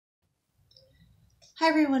Hi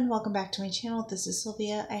everyone, welcome back to my channel. This is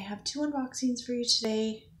Sylvia. I have two unboxings for you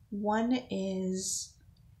today. One is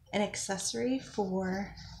an accessory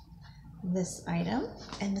for this item,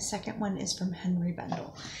 and the second one is from Henri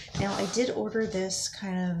Bendel. Now, I did order this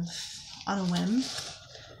kind of on a whim,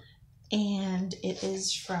 and it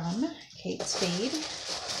is from Kate Spade.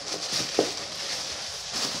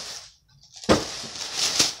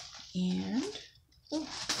 And, oh,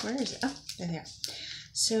 where is it? Oh, there they are.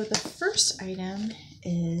 So the first item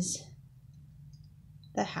is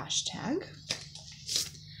the hashtag.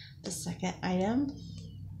 The second item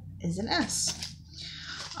is an S.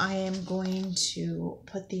 I am going to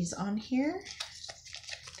put these on here.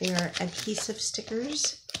 They are adhesive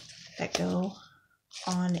stickers that go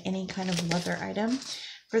on any kind of leather item.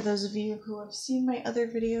 For those of you who have seen my other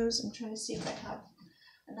videos, I'm trying to see if I have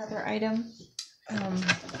another item.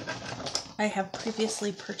 I have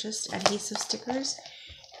previously purchased adhesive stickers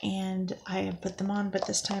and I have put them on, but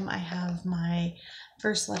this time I have my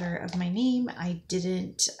first letter of my name. I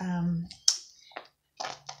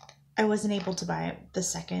wasn't able to buy the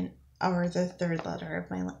second or the third letter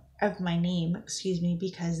of my name, excuse me,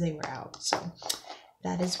 because they were out. So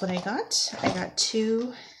that is what I got. I got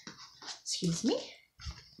two, excuse me.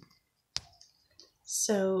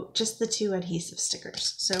 So just the two adhesive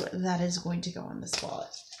stickers. So that is going to go on this wallet.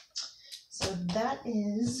 So that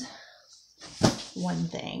is one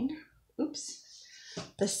thing. Oops.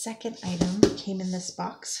 The second item came in this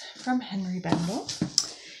box from Henri Bendel,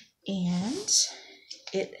 and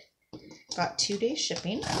it got 2 days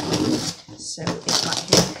shipping, so it got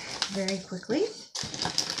here very quickly.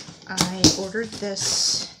 I ordered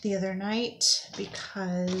this the other night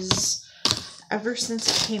because ever since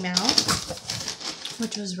it came out,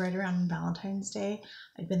 which was right around Valentine's Day,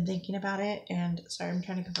 I've been thinking about it. And sorry, I'm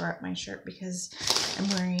trying to cover up my shirt because I'm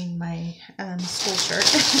wearing my school shirt.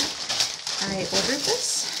 I ordered this,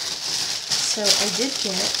 so I did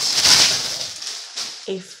get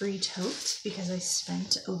a free tote because I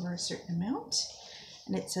spent over a certain amount,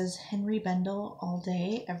 and it says Henri Bendel all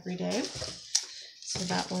day, every day. So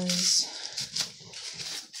that was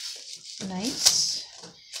nice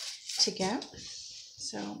to get.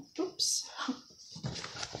 So, oops.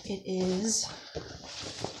 It is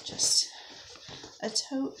just a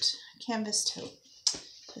tote, canvas tote.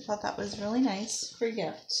 I thought that was really nice for a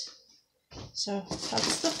gift. So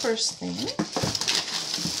that's the first thing.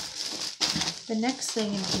 The next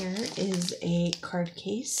thing in here is a card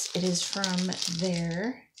case. It is from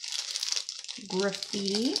their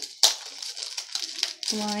graffiti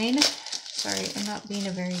line. Sorry, I'm not being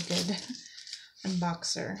a very good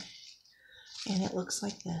unboxer. And it looks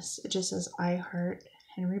like this. It just says I heart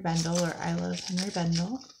Henri Bendel, or I love Henri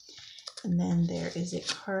Bendel. And then there is a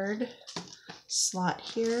card slot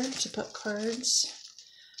here to put cards.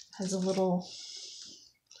 Has a little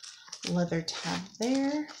leather tab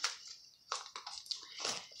there.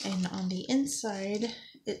 And on the inside,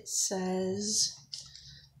 it says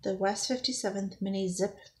the West 57th Mini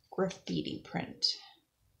Zip Graffiti Print.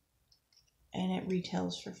 And it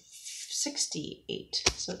retails for $68,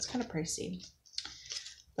 so it's kind of pricey.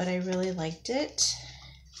 But I really liked it.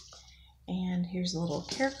 And here's a little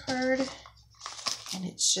care card. And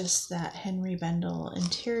it's just that Henri Bendel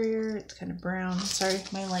interior. It's kind of brown. Sorry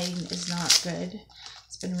if my lighting is not good.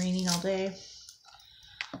 It's been raining all day.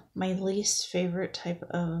 My least favorite type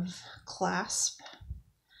of clasp.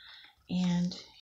 And